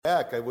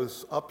Back. I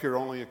was up here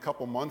only a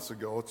couple months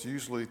ago. It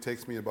usually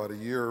takes me about a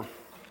year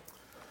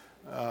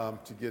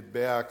to get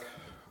back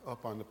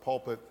up on the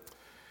pulpit.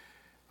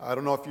 I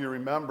don't know if you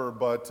remember,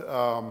 but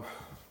a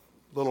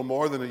little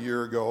more than a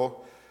year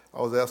ago,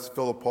 I was asked to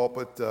fill the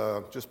pulpit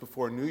just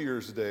before New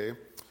Year's Day,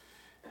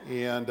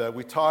 and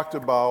we talked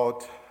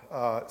about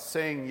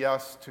saying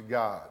yes to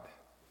God.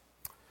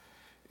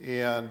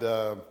 And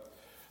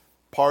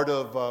part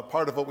of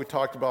what we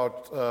talked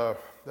about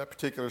that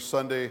particular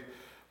Sunday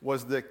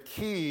was the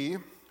key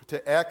to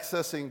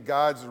accessing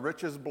God's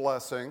richest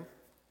blessing,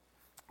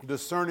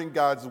 discerning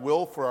God's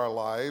will for our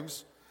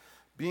lives,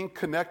 being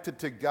connected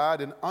to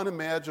God in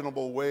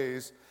unimaginable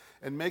ways,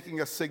 and making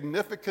a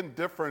significant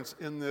difference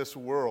in this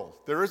world.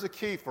 There is a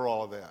key for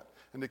all of that.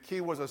 And the key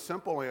was a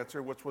simple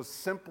answer, which was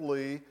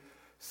simply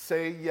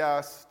say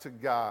yes to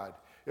God.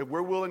 If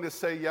we're willing to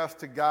say yes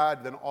to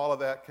God, then all of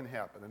that can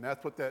happen. And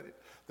that's what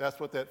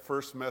that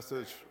first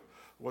message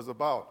was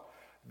about.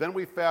 Then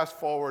we fast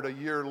forward a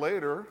year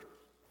later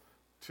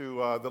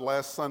to the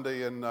last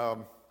Sunday in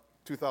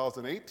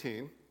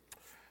 2018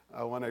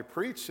 when I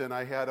preached, and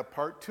I had a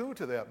part 2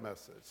 to that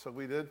message. So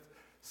we did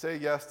say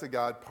yes to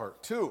God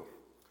part 2.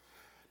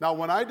 Now,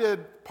 when I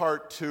did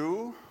part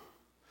 2,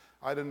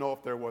 I didn't know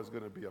if there was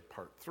going to be a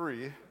part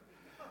 3,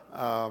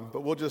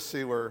 but we'll just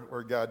see where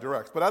God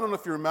directs. But I don't know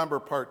if you remember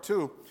part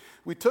 2.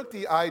 We took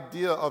the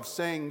idea of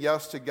saying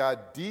yes to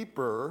God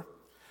deeper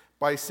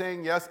by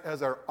saying yes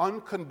as our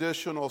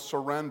unconditional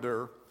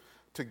surrender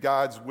to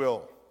God's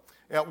will.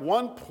 At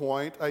one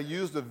point, I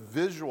used a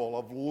visual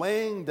of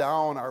laying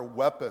down our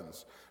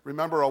weapons.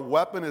 Remember, a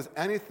weapon is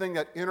anything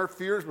that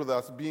interferes with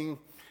us being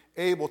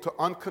able to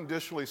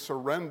unconditionally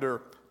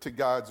surrender to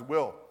God's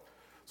will.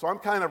 So I'm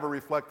kind of a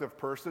reflective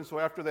person. So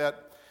after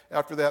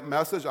that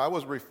message, I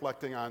was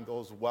reflecting on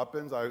those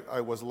weapons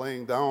I was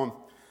laying down.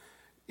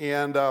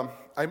 And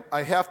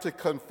I have to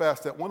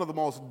confess that one of the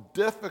most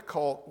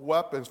difficult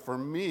weapons for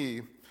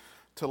me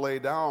to lay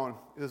down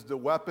is the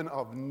weapon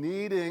of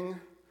needing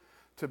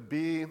to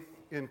be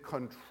in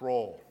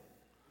control.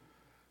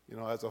 You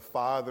know, as a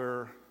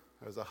father,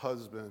 as a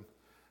husband,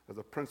 as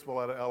a principal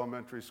at an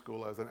elementary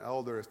school, as an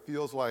elder, it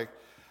feels like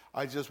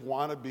I just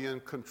want to be in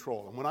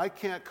control. And when I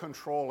can't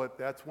control it,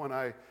 that's when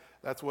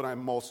I'm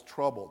most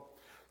troubled.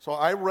 So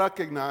I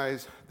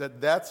recognize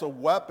that that's a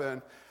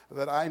weapon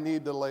that I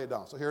need to lay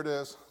down. So here it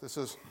is. This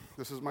is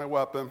my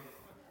weapon.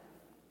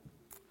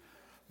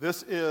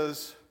 This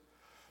is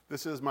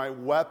my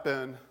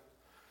weapon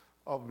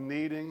of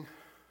needing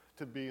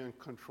to be in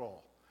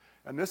control.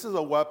 And this is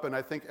a weapon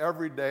I think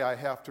every day I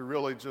have to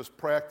really just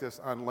practice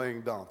on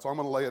laying down. So I'm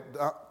going to lay it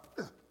down.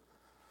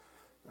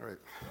 All right.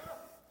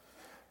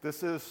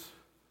 This is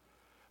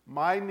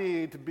my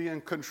need to be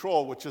in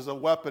control, which is a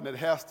weapon that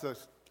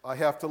I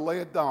have to lay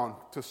it down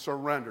to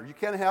surrender. You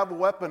can't have a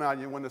weapon on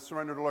you when to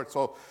surrender to the Lord.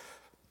 So,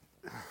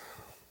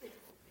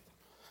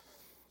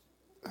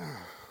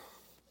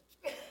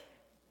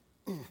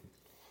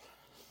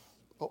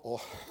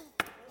 uh-oh,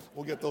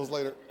 we'll get those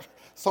later.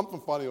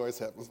 Something funny always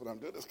happens when I'm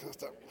doing this kind of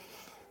stuff.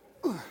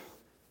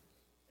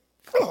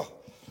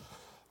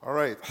 All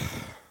right,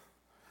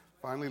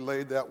 finally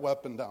laid that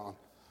weapon down.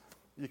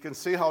 You can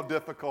see how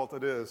difficult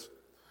it is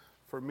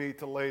for me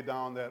to lay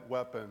down that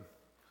weapon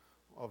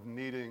of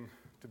needing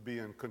to be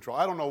in control.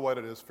 I don't know what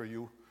it is for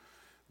you.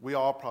 We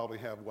all probably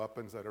have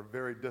weapons that are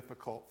very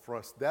difficult for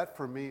us. That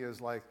for me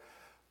is like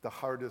the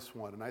hardest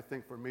one. And I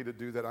think for me to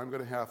do that, I'm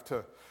going to have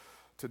to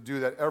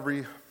do that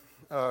every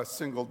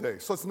single day.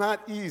 So it's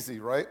not easy,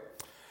 right,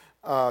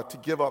 to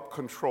give up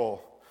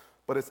control.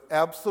 But it's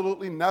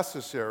absolutely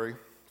necessary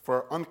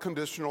for our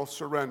unconditional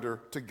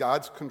surrender to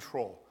God's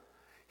control.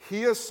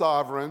 He is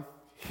sovereign.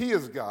 He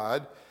is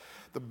God.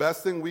 The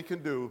best thing we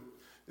can do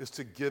is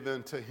to give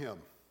in to Him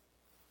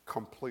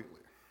completely.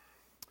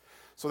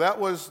 So that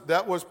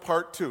was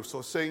part 2.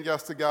 So saying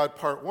yes to God,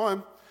 part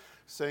 1.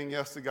 Saying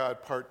yes to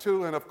God, part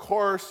 2. And of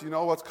course, you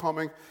know what's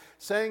coming.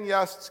 Saying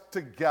yes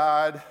to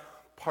God,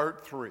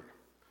 part 3.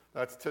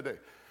 That's today.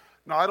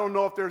 Now, I don't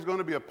know if there's going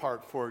to be a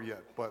part 4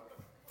 yet, but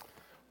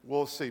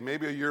we'll see.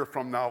 Maybe a year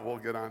from now, we'll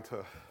get on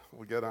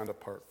to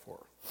part 4.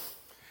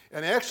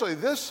 And actually,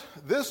 this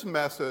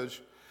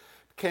message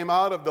came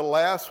out of the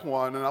last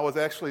one, and I was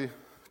actually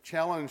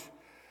challenged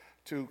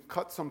to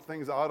cut some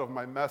things out of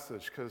my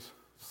message because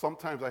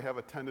sometimes I have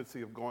a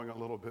tendency of going a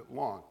little bit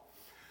long.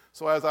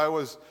 So as I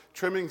was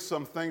trimming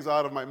some things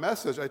out of my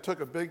message, I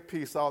took a big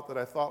piece out that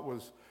I thought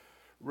was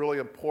really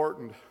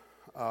important,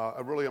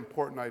 a really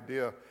important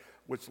idea,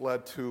 which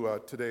led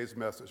to today's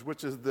message,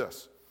 which is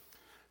this.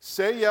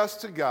 Say yes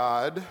to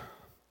God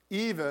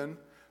even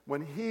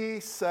when He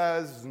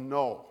says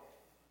no.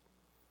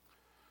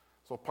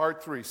 So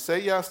part 3, say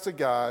yes to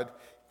God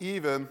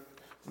even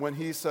when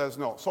He says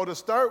no. So to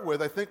start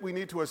with, I think we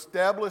need to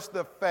establish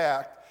the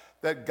fact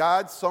that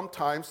God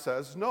sometimes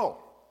says no.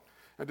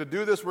 And to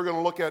do this, we're going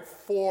to look at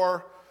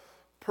 4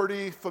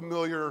 pretty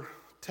familiar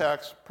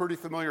texts, pretty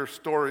familiar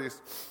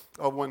stories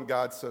of when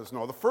God says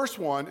no. The first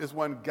one is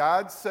when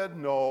God said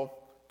no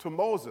to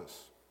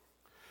Moses.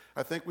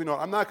 I think we know.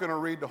 I'm not going to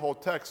read the whole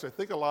text. I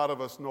think a lot of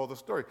us know the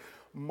story.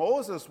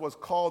 Moses was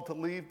called to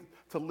lead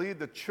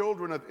the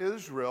children of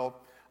Israel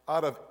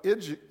out of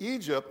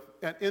Egypt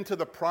and into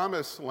the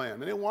promised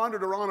land. And they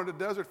wandered around in the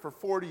desert for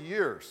 40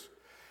 years.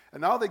 And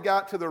now they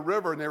got to the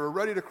river, and they were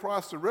ready to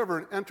cross the river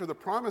and enter the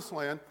promised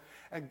land.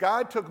 And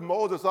God took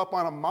Moses up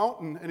on a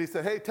mountain, and he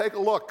said, hey, take a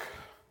look,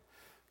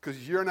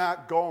 because you're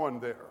not going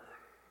there.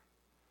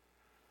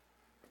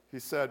 He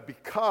said,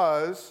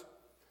 because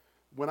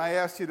when I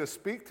asked you to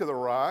speak to the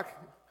rock,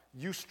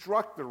 you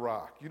struck the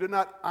rock. You did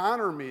not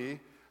honor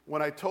me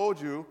when I told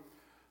you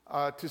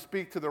to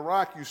speak to the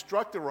rock. You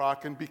struck the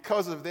rock, and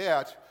because of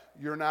that,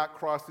 you're not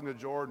crossing the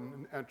Jordan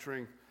and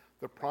entering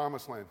the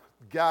promised land.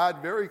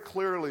 God very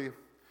clearly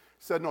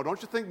said, no,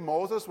 don't you think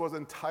Moses was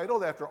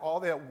entitled after all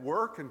that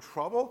work and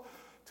trouble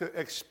to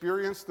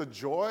experience the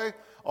joy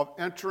of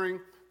entering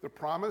the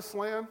promised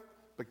land?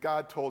 But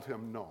God told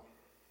him no.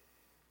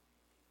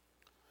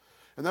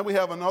 And then we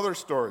have another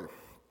story.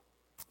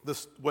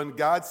 When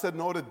God said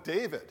no to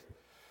David.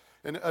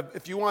 And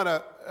if you want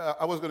to,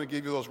 I was going to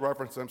give you those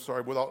references, I'm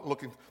sorry, without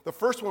looking. The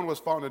first one was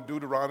found in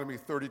Deuteronomy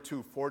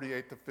 32,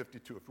 48 to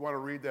 52. If you want to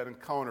read that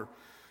encounter,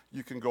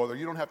 you can go there.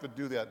 You don't have to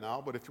do that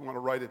now, but if you want to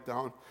write it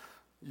down,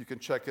 you can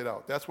check it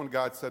out. That's when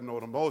God said no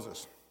to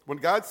Moses. When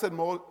God said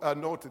no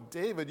to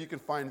David, you can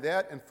find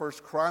that in 1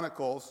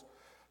 Chronicles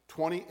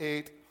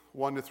 28,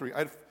 1 to 3.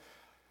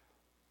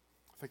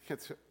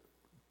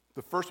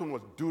 The first one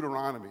was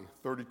Deuteronomy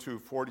 32,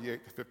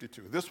 48 to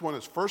 52. This one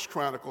is 1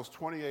 Chronicles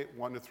 28,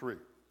 1 to 3.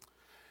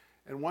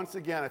 And once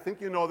again, I think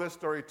you know this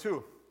story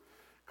too.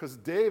 Because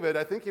David,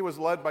 I think he was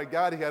led by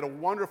God. He had a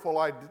wonderful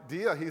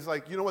idea. He's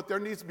like, you know what, there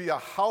needs to be a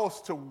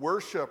house to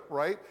worship,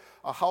 right?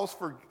 A house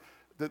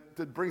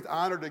that brings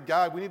honor to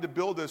God. We need to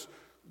build this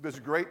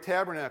great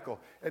tabernacle.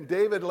 And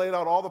David laid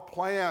out all the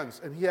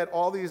plans, and he had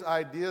all these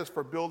ideas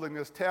for building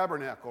this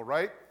tabernacle,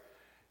 right?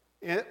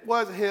 It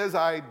was his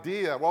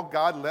idea. Well,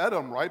 God led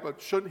him, right?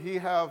 But shouldn't he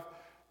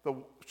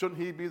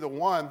be the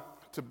one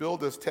to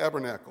build this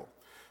tabernacle?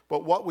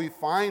 But what we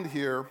find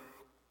here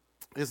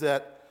is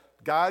that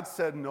God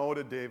said no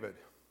to David.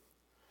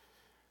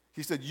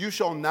 He said, you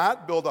shall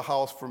not build a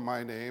house for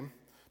my name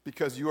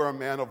because you are a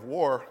man of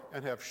war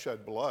and have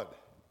shed blood.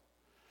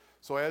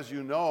 So as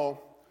you know,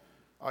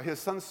 his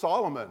son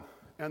Solomon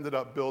ended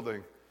up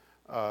building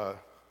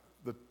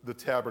the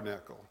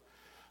tabernacle.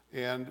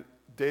 And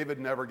David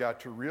never got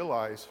to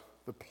realize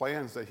the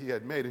plans that he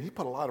had made, and he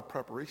put a lot of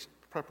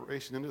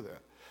preparation into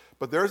that.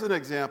 But there's an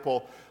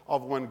example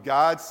of when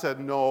God said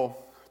no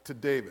to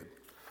David.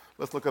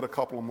 Let's look at a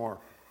couple more.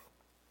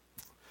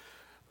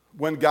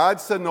 When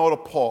God said no to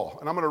Paul,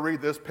 and I'm going to read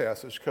this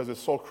passage because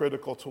it's so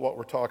critical to what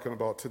we're talking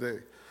about today.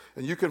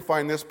 And you can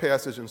find this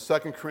passage in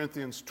 2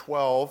 Corinthians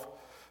 12,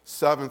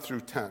 7 through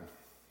 10.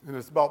 And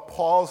it's about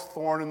Paul's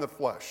thorn in the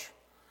flesh.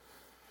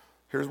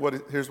 Here's what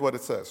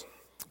it says.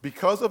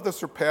 Because of the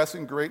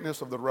surpassing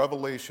greatness of the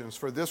revelations,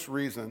 for this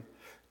reason,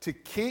 to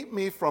keep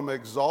me from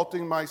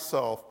exalting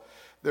myself,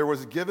 there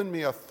was given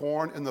me a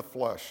thorn in the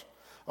flesh,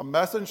 a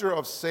messenger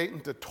of Satan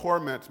to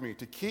torment me,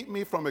 to keep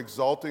me from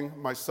exalting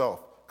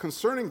myself.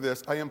 Concerning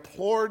this, I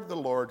implored the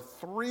Lord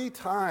 3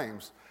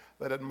 times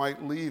that it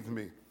might leave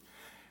me.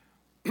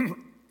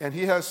 And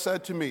he has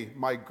said to me,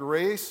 my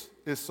grace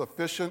is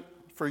sufficient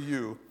for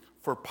you,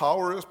 for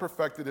power is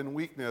perfected in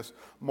weakness.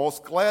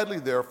 Most gladly,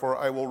 therefore,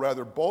 I will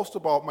rather boast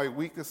about my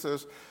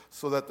weaknesses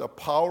so that the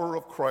power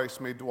of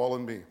Christ may dwell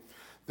in me.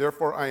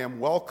 Therefore, I am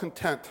well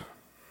content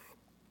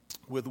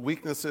with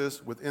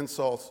weaknesses, with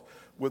insults,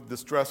 with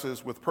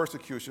distresses, with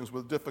persecutions,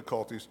 with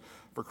difficulties,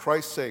 for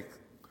Christ's sake.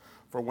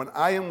 For when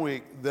I am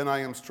weak, then I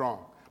am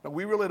strong. Now,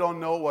 we really don't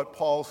know what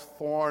Paul's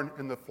thorn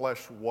in the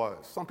flesh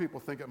was. Some people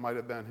think it might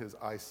have been his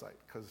eyesight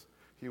because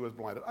he was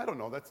blinded. I don't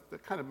know.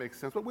 That kind of makes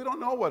sense, but we don't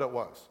know what it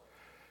was.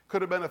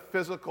 Could have been a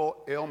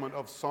physical ailment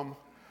of some.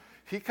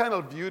 He kind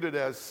of viewed it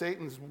as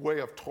Satan's way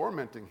of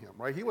tormenting him,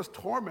 right? He was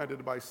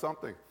tormented by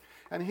something.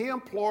 And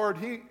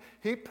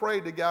he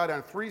prayed to God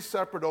on 3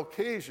 separate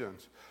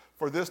occasions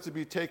for this to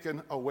be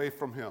taken away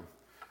from him.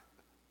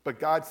 But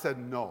God said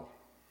no.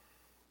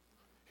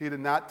 He did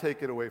not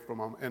take it away from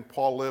him, and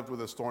Paul lived with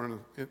his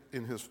thorn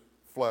in his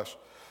flesh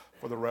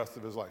for the rest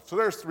of his life. So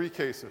there's 3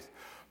 cases.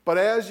 But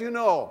as you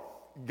know,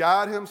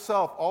 God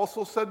himself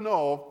also said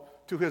no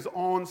to his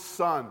own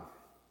son,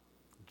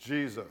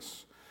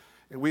 Jesus.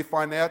 And we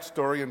find that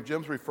story, and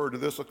Jim's referred to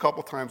this a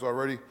couple times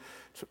already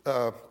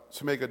to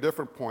make a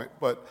different point,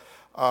 but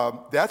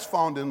that's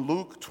found in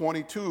Luke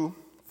 22,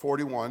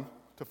 41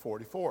 to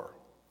 44.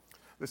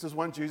 This is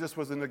when Jesus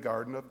was in the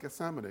Garden of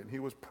Gethsemane, and he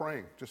was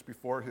praying just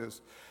before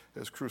his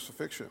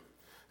crucifixion.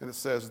 And it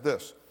says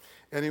this,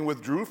 and he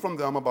withdrew from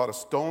them about a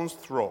stone's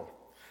throw,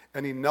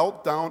 and he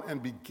knelt down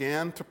and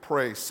began to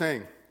pray,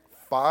 saying,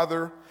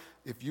 Father,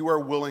 if you are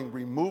willing,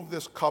 remove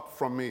this cup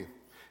from me.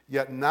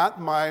 Yet not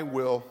my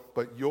will,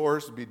 but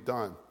yours be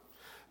done.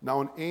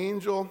 Now an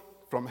angel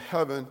from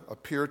heaven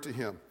appeared to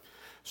him,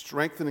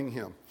 strengthening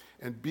him.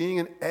 And being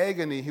in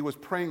agony, he was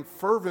praying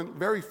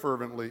very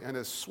fervently, and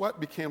his sweat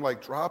became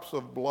like drops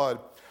of blood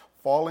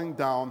falling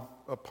down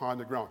upon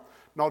the ground.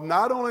 Now,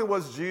 not only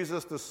was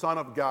Jesus the Son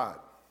of God,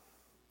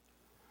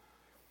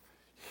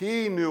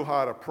 he knew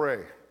how to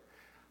pray.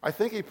 I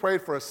think he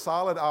prayed for a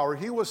solid hour.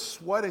 He was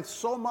sweating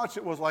so much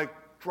it was like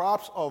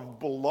drops of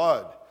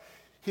blood.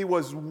 He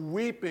was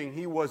weeping.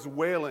 He was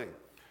wailing,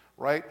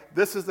 right?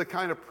 This is the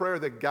kind of prayer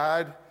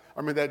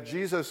that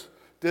Jesus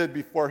did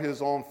before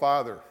his own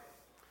Father.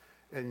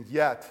 And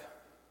yet,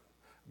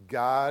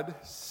 God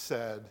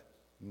said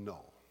no.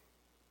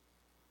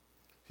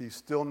 He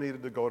still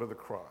needed to go to the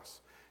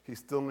cross. He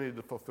still needed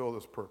to fulfill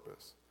this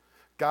purpose.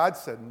 God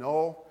said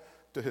no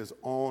to his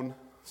own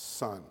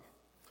Son.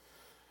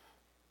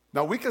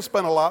 Now, we can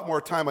spend a lot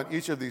more time on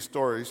each of these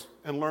stories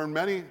and learn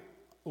many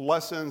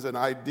lessons and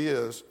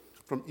ideas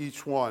from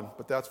each one,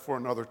 but that's for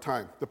another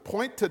time. The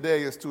point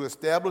today is to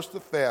establish the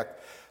fact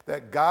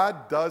that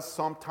God does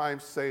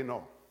sometimes say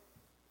no.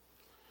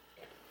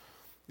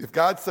 If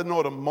God said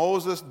no to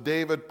Moses,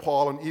 David,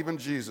 Paul, and even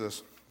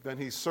Jesus, then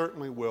he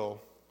certainly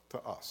will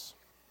to us.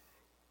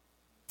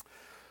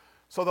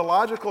 So the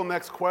logical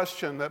next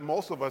question that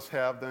most of us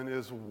have then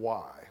is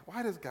why?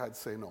 Why does God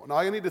say no? Now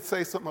I need to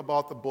say something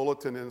about the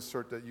bulletin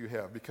insert that you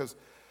have because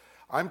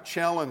I'm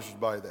challenged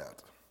by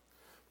that.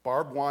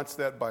 Barb wants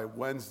that by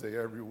Wednesday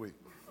every week.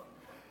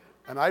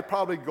 And I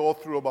probably go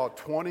through about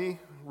 20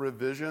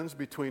 revisions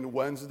between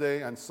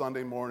Wednesday and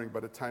Sunday morning by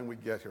the time we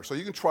get here. So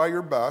you can try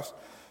your best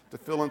to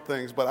fill in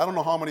things, but I don't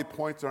know how many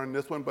points are in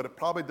this one, but it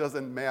probably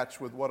doesn't match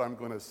with what I'm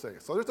going to say.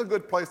 So there's a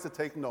good place to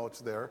take notes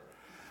there.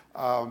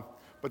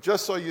 But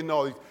just so you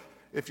know,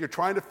 if you're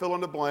trying to fill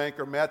in the blank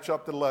or match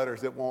up the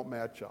letters, it won't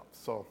match up.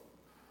 So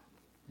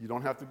you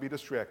don't have to be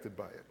distracted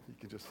by it. You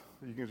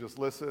can just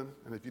listen,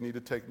 and if you need to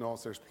take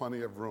notes, there's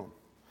plenty of room.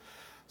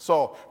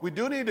 So we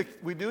do need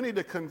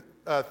to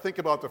think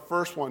about the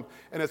first one,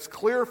 and it's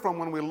clear from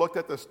when we looked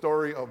at the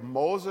story of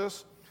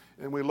Moses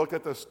and we looked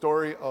at the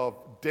story of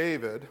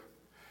David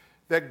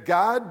that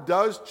God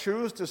does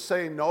choose to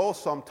say no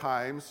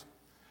sometimes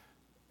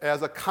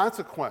as a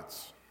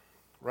consequence,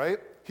 right?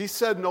 He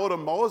said no to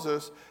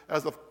Moses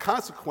as a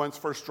consequence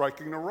for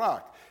striking the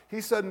rock.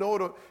 He said no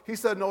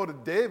to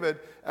David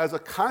as a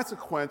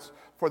consequence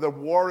for the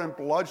war and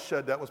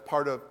bloodshed that was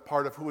part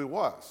of who he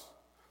was.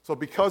 So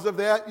because of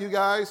that, you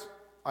guys,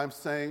 I'm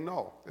saying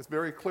no. It's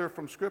very clear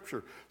from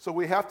Scripture. So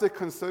we have to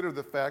consider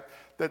the fact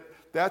that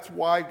that's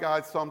why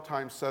God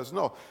sometimes says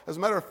no. As a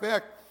matter of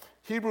fact,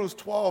 Hebrews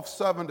 12,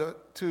 7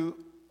 to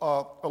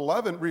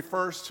 11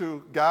 refers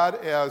to God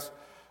as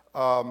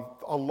a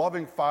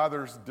loving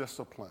father's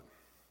discipline,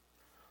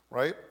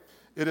 right?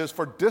 It is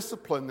for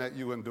discipline that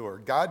you endure.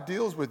 God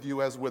deals with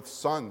you as with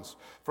sons.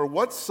 For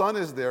what son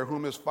is there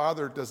whom his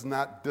father does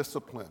not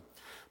discipline?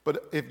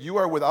 But if you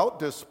are without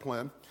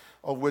discipline,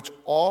 of which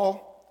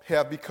all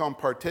have become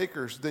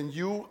partakers, then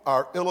you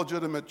are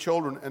illegitimate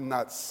children and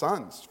not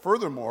sons.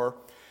 Furthermore,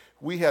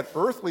 we had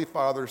earthly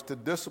fathers to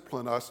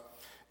discipline us,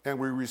 and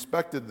we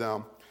respected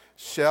them.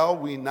 Shall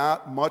we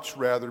not much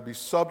rather be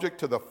subject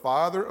to the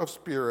Father of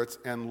spirits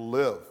and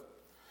live?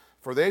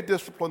 For they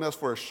discipline us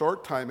for a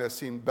short time as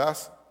seemed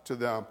best to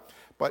them,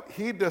 but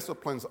he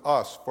disciplines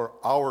us for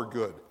our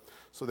good,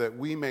 so that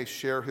we may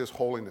share his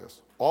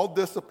holiness. All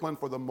discipline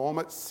for the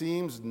moment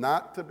seems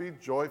not to be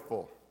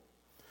joyful,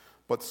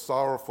 but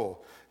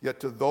sorrowful. Yet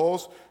to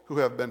those who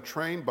have been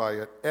trained by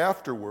it,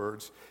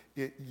 afterwards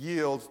it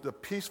yields the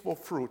peaceful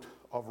fruit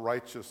of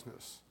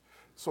righteousness.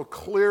 So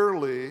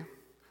clearly,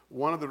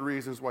 one of the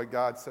reasons why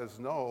God says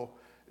no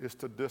is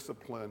to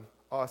discipline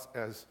us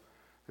as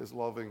a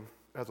loving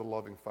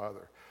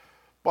father.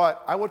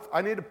 But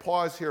I need to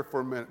pause here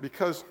for a minute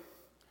because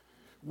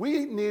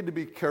we need to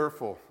be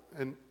careful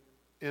and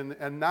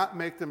not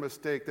make the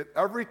mistake that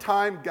every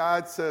time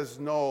God says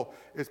no,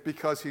 it's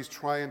because he's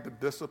trying to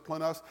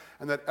discipline us,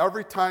 and that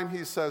every time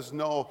he says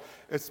no,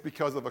 it's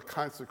because of a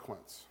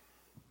consequence.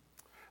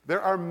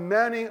 There are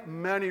many,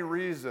 many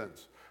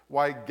reasons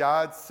why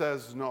God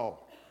says no,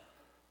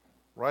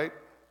 right?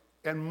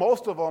 And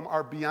most of them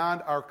are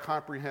beyond our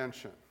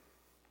comprehension.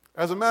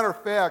 As a matter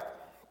of fact,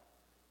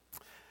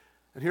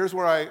 and here's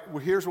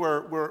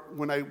where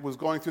when I was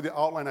going through the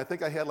outline, I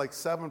think I had like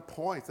 7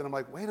 points, and I'm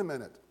like, wait a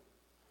minute.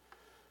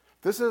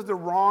 This is the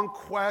wrong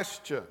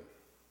question.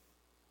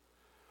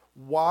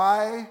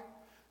 Why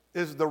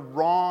is the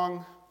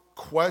wrong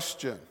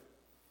question,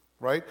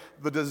 right?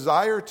 The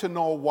desire to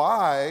know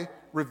why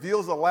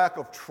reveals a lack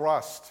of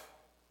trust.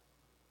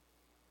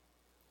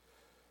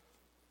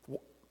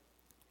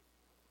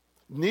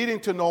 Needing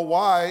to know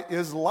why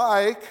is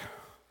like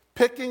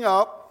picking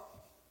up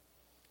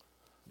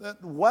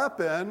that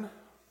weapon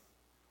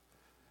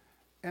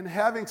and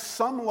having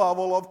some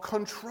level of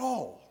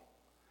control.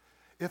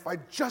 If I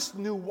just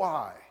knew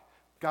why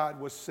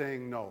God was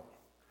saying no.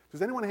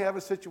 Does anyone have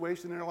a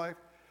situation in their life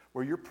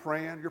where you're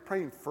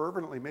praying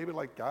fervently, maybe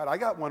like God? I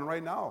got one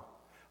right now.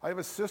 I have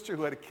a sister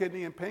who had a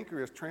kidney and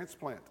pancreas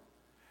transplant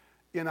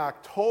in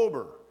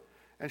October,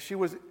 and she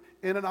was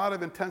in and out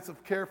of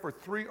intensive care for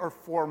 3 or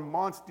 4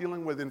 months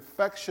dealing with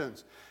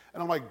infections.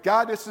 And I'm like,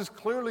 God, this is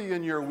clearly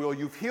in your will.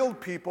 You've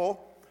healed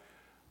people.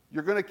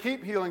 You're going to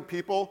keep healing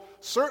people.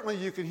 Certainly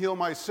you can heal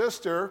my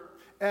sister.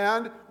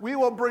 and we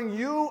will bring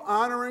you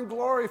honor and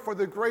glory for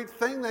the great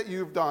thing that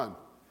you've done.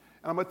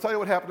 And I'm going to tell you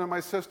what happened to my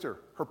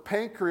sister. Her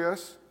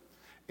pancreas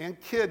and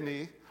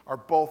kidney are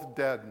both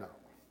dead now.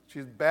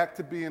 She's back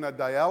to being a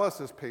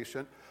dialysis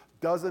patient,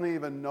 doesn't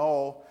even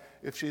know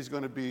if she's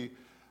going to be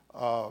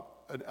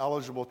an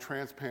eligible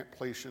transplant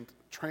patient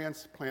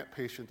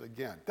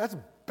again. That's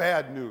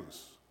bad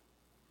news.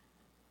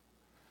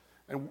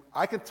 And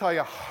I can tell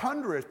you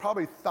hundreds,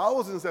 probably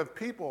thousands of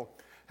people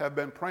have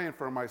been praying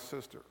for my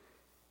sister.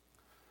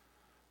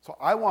 So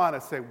I want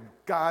to say,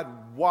 God,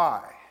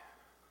 why?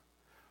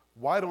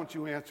 Why don't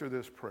you answer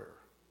this prayer?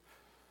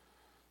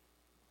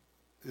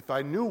 If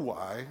I knew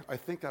why, I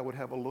think I would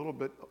have a little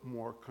bit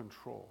more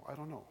control. I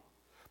don't know.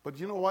 But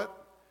you know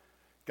what?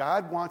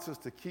 God wants us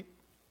to keep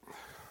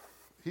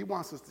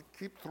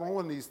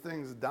throwing these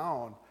things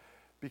down,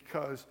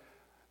 because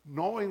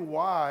knowing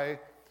why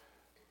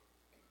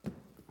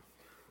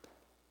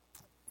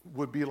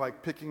would be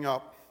like picking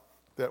up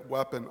that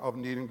weapon of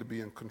needing to be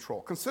in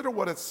control. Consider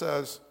what it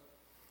says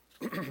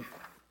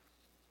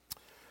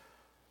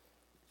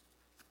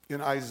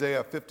in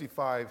Isaiah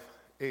 55,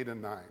 8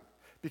 and 9.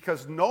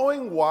 Because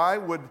knowing why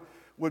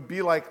would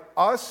be like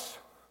us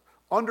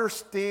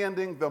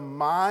understanding the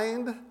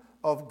mind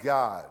of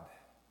God.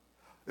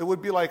 It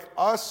would be like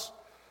us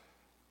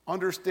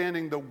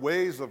understanding the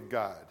ways of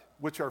God,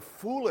 which are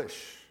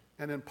foolish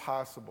and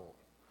impossible.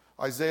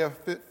 Isaiah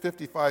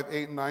 55,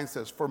 8 and 9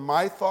 says, "For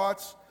my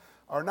thoughts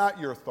are not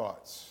your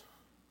thoughts,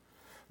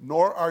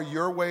 nor are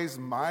your ways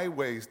my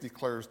ways,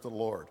 declares the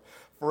Lord.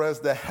 For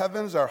as the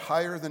heavens are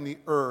higher than the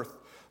earth,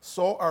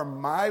 so are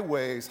my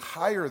ways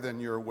higher than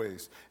your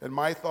ways, and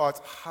my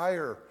thoughts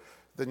higher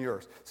than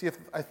yours." See,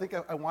 I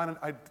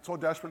so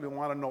desperately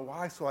want to know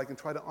why, so I can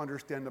try to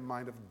understand the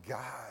mind of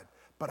God.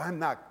 But I'm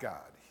not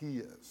God. He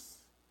is.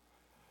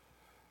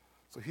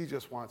 So he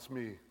just wants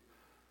me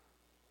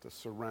to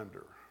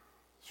surrender.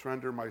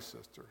 Surrender my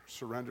sister.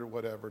 Surrender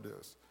whatever it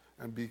is.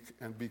 And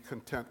be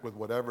content with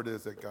whatever it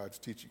is that God's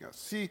teaching us.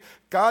 See,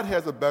 God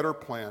has a better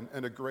plan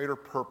and a greater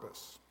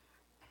purpose,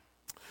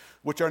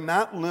 which are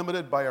not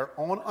limited by our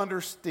own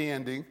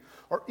understanding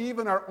or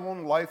even our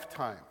own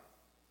lifetime.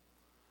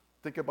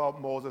 Think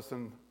about Moses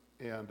and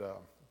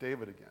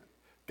David again.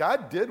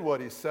 God did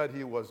what he said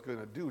he was going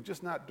to do,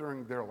 just not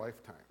during their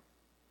lifetime.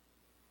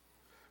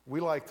 We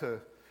like to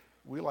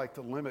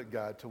limit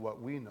God to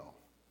what we know,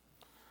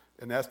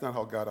 and that's not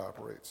how God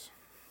operates.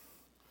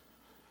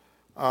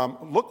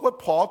 Look what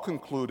Paul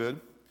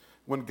concluded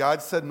when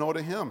God said no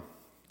to him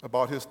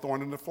about his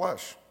thorn in the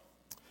flesh.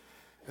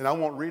 And I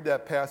won't read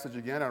that passage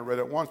again. I read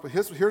it once. But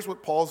here's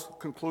what Paul's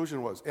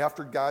conclusion was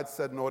after God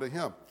said no to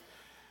him.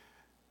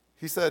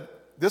 He said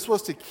this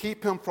was to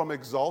keep him from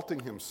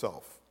exalting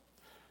himself.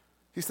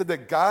 He said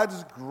that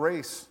God's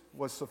grace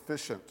was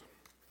sufficient,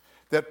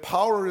 that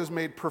power is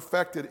made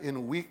perfected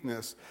in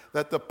weakness,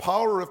 that the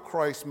power of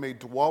Christ may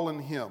dwell in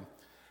him.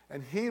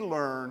 And he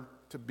learned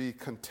to be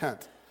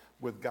content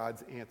with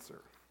God's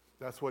answer.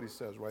 That's what he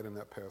says right in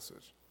that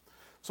passage.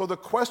 So the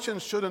question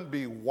shouldn't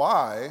be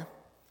why,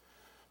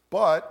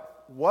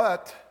 but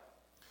what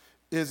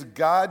is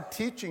God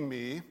teaching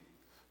me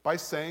by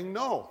saying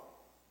no?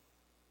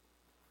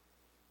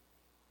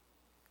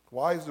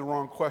 Why is the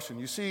wrong question?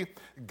 You see,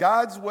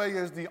 God's way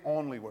is the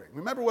only way.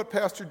 Remember what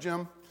Pastor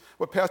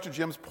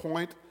Jim's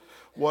point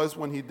was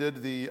when he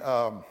did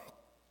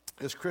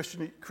is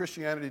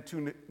Christianity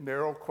too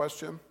narrow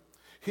question?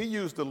 He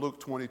used the Luke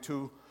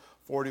 22,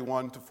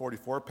 41 to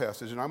 44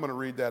 passage, and I'm going to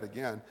read that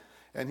again.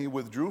 And he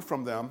withdrew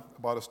from them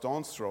about a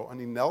stone's throw, and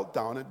he knelt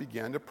down and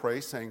began to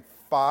pray, saying,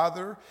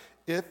 "Father,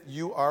 if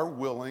you are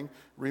willing,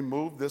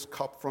 remove this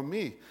cup from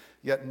me.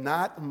 Yet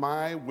not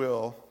my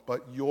will,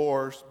 but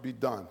yours be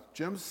done."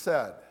 Jim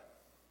said,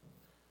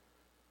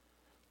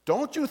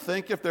 don't you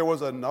think if there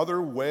was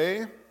another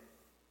way,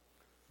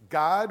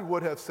 God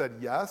would have said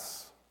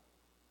yes?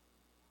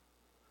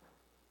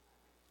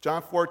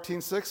 John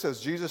 14:6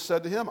 says, Jesus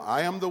said to him,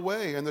 "I am the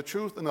way and the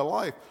truth and the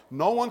life.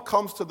 No one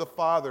comes to the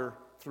Father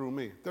through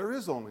me." There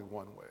is only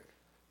one way.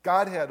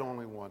 God had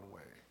only one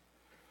way.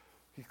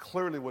 He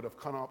clearly would have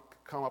come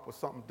up with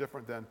something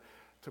different than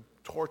to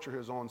torture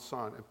his own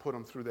son and put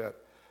him through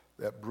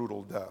that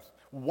brutal death.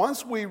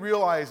 Once we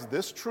realize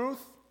this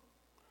truth,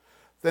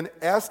 then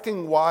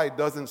asking why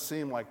doesn't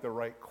seem like the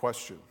right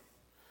question.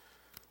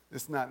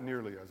 It's not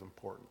nearly as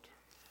important.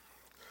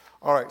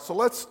 All right, so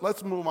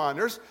let's move on.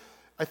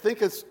 I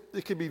think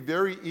it can be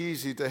very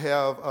easy to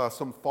have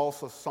some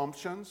false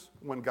assumptions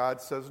when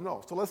God says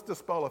no. So let's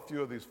dispel a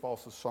few of these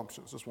false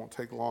assumptions. This won't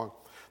take long.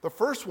 The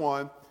first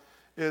one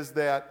is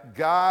that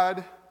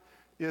God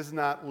is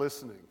not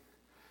listening.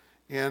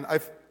 And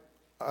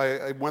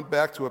I went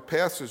back to a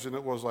passage and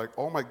it was like,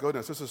 oh my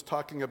goodness, this is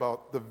talking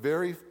about the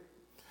very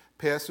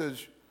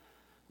passage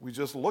we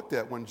just looked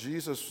at when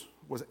Jesus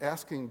was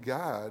asking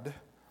God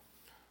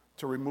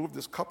to remove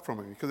this cup from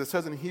him. Because it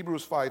says in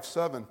Hebrews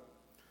 5:7,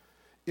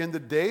 in the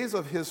days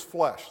of his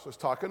flesh, so it's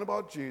talking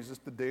about Jesus,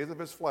 the days of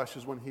his flesh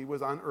is when he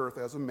was on earth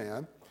as a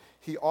man,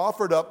 he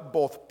offered up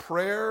both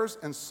prayers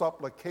and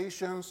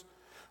supplications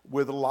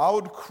with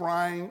loud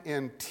crying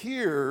and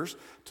tears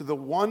to the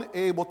one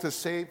able to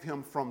save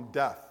him from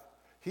death.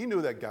 He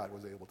knew that God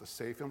was able to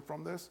save him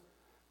from this.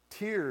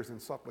 Tears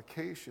and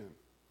supplication.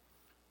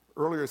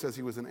 Earlier it says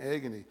he was in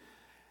agony.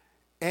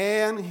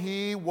 And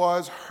he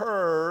was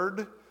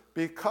heard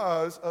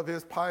because of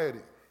his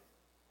piety.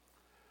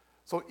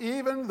 So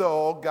even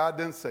though God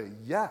didn't say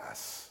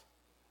yes,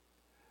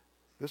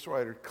 this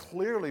writer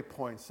clearly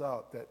points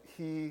out that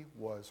he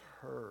was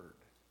heard.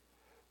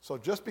 So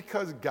just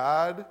because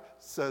God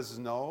says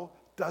no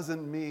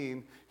doesn't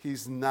mean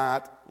he's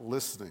not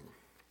listening.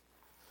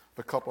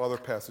 A couple other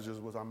passages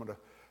which I'm going to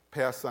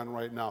pass on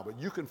right now, but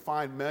you can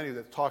find many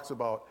that talks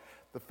about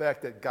the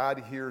fact that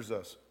God hears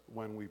us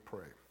when we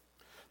pray.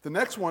 The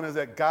next one is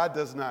that God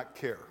does not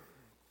care.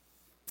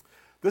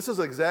 This is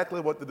exactly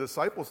what the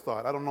disciples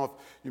thought. I don't know if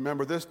you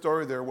remember this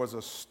story. There was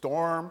a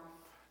storm.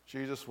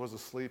 Jesus was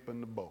asleep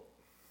in the boat.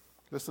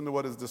 Listen to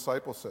what his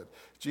disciples said.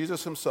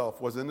 Jesus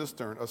himself was in the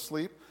stern,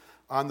 asleep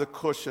on the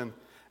cushion,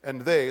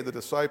 and they, the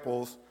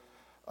disciples,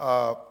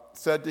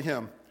 said to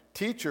him,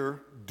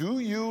 "Teacher, do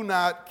you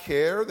not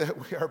care that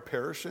we are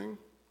perishing?"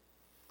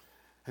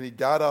 And he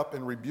got up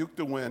and rebuked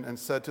the wind and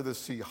said to the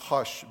sea,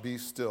 "Hush, be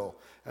still."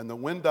 And the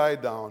wind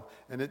died down,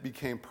 and it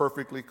became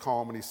perfectly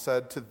calm. And he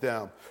said to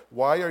them,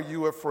 "Why are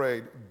you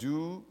afraid?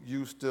 Do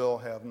you still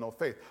have no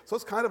faith?" So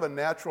it's kind of a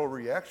natural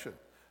reaction,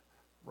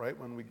 right,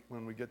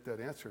 when we get that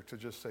answer, to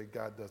just say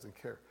God doesn't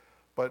care.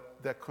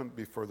 But that couldn't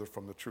be further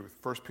from the truth.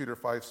 1 Peter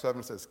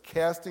 5:7 says,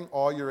 "Casting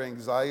all your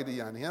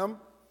anxiety on him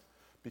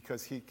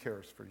because he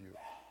cares for you."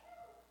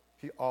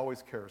 He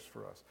always cares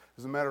for us.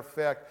 As a matter of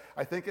fact,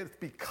 I think it's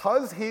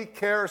because he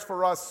cares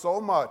for us so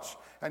much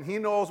and he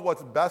knows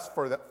what's best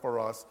for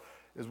us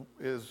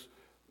is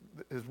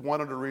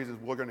one of the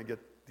reasons we're going to get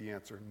the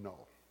answer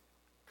no.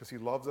 Because he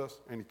loves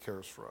us and he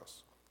cares for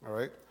us. All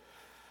right?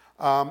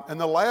 And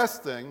the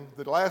last thing,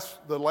 the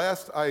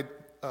last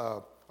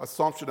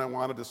assumption I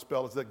want to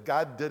dispel is that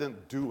God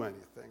didn't do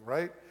anything,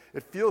 right?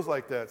 It feels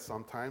like that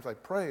sometimes. I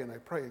pray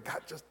and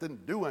God just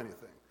didn't do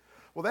anything.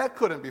 Well, that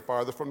couldn't be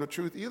farther from the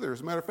truth either.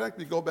 As a matter of fact,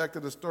 we go back to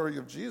the story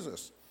of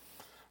Jesus,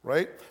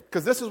 right?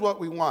 Because this is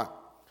what we want.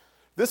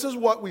 This is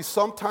what we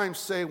sometimes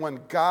say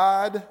when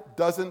God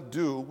doesn't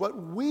do what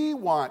we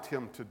want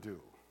him to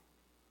do.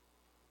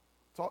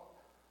 But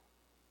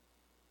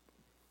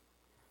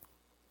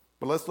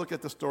let's look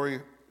at the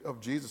story of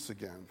Jesus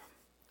again.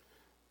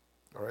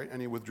 All right,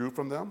 and he withdrew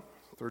from them.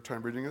 Third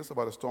time reading this,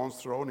 about a stone's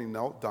throw, and he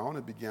knelt down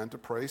and began to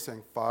pray,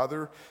 saying,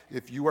 "Father,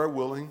 if you are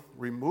willing,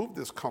 remove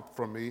this cup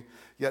from me,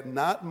 yet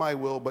not my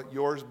will, but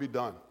yours be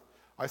done."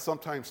 I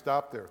sometimes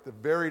stop there. The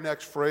very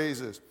next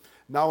phrase is,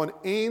 "Now an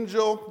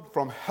angel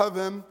from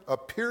heaven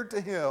appeared to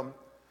him,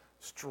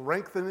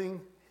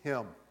 strengthening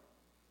him."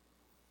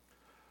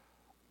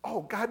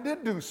 Oh, God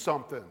did do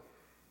something.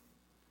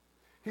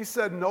 He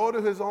said no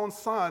to his own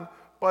son,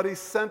 but he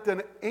sent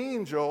an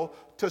angel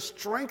to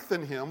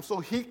strengthen him so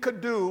he could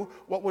do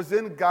what was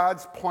in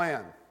God's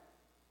plan.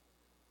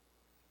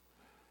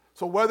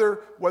 So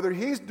whether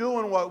he's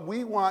doing what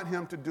we want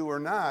him to do or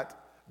not,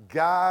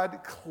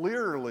 God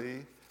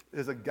clearly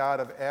is a God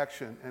of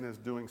action and is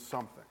doing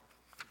something.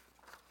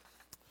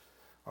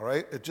 All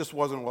right? It just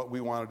wasn't what we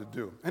wanted to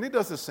do. And he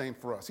does the same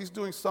for us. He's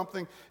doing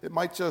something, it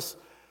might just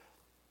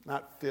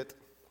not fit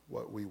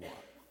what we want.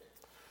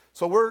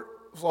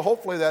 So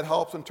hopefully that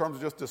helps in terms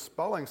of just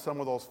dispelling some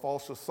of those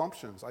false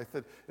assumptions. I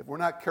said if we're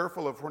not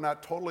careful, if we're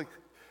not totally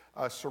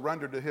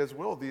surrendered to his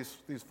will, these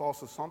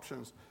false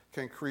assumptions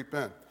can creep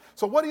in.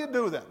 So what do you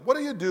do then? What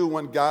do you do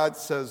when God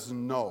says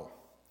no?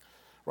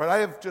 Right? I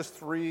have just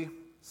 3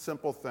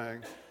 simple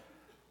things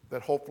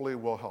that hopefully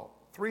will help.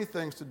 3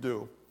 things to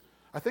do.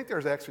 I think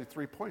there's actually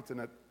 3 points in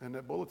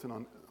that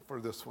bulletin for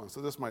this one, so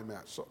this might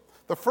match. So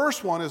the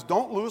first one is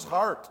don't lose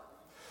heart.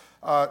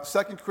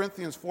 2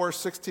 Corinthians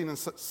 4:16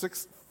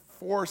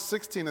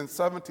 and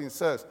 17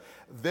 says,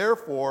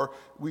 "Therefore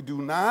we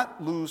do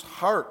not lose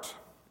heart,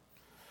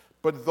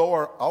 but though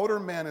our outer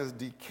man is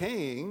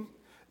decaying,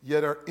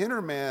 yet our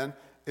inner man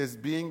is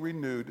being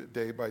renewed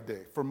day by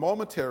day. For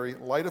momentary,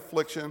 light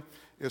affliction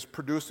is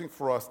producing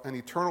for us an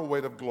eternal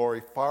weight of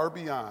glory far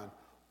beyond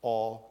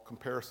all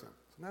comparison."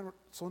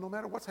 So no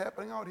matter what's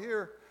happening out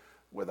here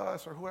with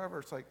us or whoever,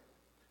 it's like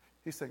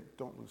he's saying,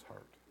 don't lose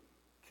heart.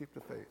 Keep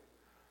the faith.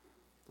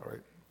 All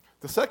right.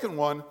 The second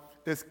one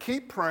is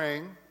keep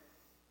praying.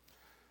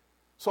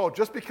 So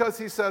just because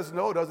he says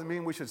no doesn't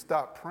mean we should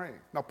stop praying.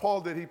 Now,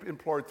 Paul he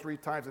implored 3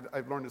 times, and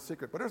I've learned the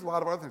secret, but there's a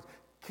lot of other things.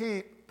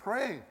 Keep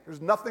praying.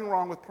 There's nothing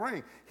wrong with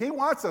praying. He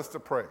wants us to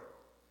pray.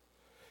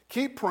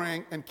 Keep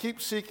praying and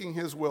keep seeking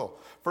his will.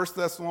 1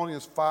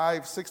 Thessalonians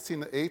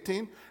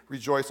 5:16-18,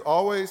 "Rejoice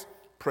always,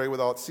 pray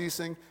without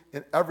ceasing,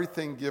 in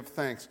everything give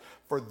thanks,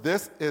 for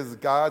this is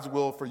God's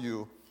will for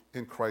you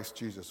in Christ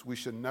Jesus." We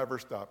should never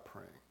stop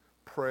praying.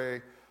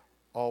 Pray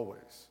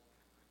always.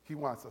 He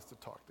wants us to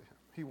talk to him.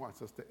 He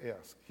wants us to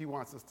ask. He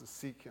wants us to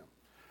seek him.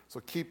 So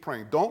keep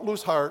praying. Don't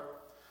lose heart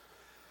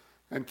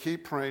and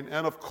keep praying.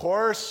 And of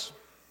course,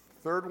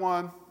 third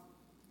one,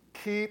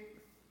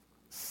 keep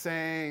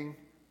saying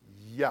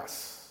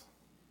yes.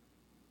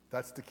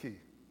 That's the key.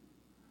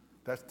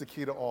 That's the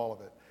key to all of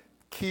it.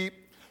 Keep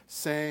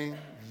saying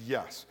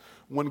yes.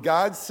 When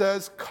God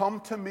says,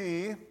 come to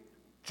me,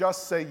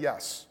 just say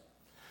yes.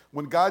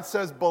 When God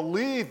says,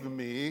 believe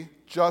me,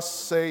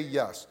 just say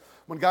yes.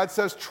 When God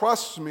says,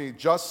 trust me,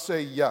 just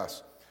say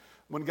yes.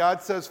 When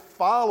God says,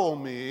 follow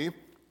me,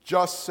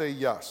 just say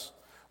yes.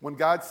 When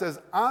God says,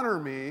 honor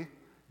me,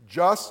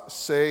 just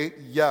say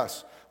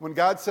yes. When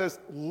God says,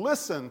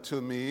 listen to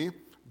me,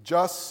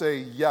 just say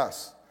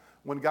yes.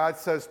 When God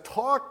says,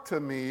 talk to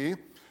me,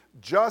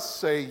 just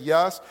say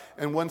yes.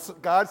 And when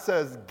God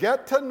says,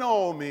 get to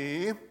know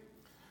me,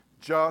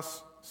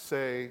 just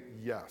say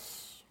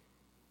yes.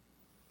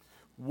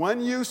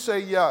 When you say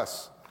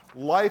yes,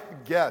 life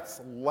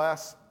gets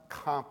less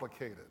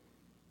complicated.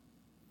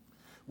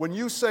 When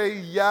you say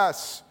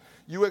yes,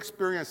 you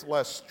experience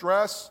less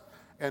stress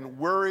and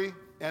worry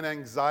and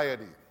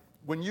anxiety.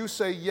 When you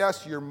say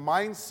yes, your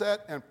mindset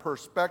and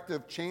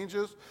perspective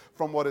changes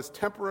from what is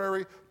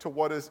temporary to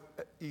what is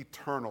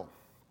eternal.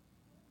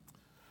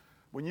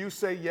 When you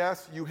say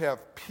yes, you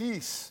have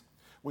peace.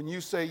 When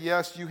you say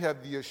yes, you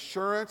have the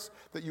assurance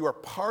that you are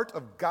part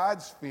of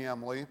God's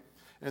family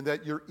and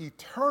that your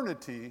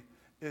eternity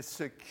is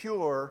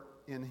secure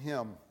in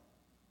Him.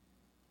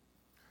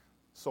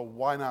 So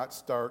why not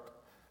start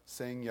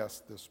saying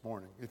yes this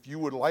morning? If you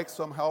would like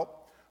some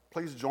help,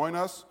 please join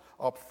us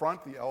up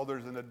front. The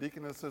elders and the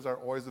deaconesses are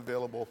always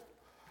available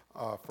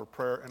for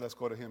prayer, and let's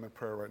go to Him in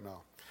prayer right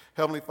now.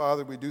 Heavenly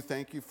Father, we do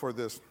thank you for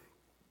this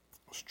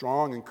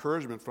strong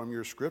encouragement from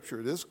your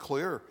scripture. It is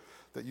clear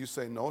that you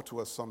say no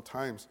to us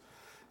sometimes,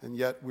 and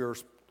yet we're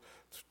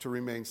to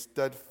remain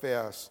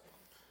steadfast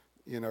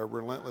in our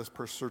relentless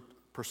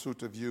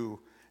pursuit of you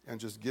and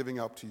just giving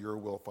up to your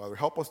will, Father.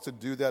 Help us to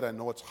do that. I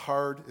know it's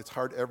hard. It's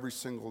hard every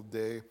single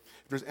day.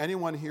 If there's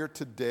anyone here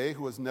today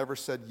who has never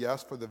said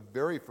yes for the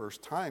very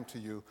first time to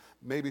you,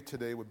 maybe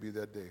today would be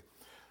that day.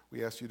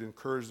 We ask you to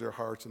encourage their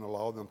hearts and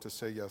allow them to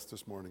say yes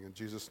this morning. In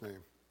Jesus' name,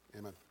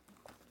 amen.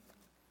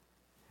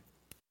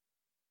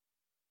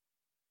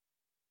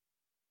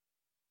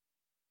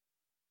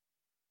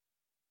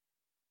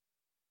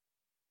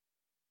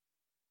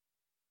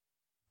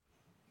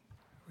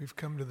 We've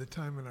come to the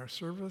time in our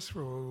service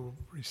where we'll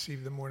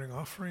receive the morning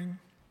offering.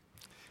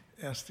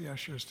 Ask the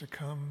ushers to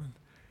come.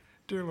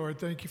 Dear Lord,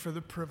 thank you for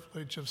the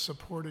privilege of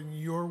supporting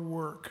your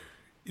work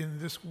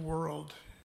in this world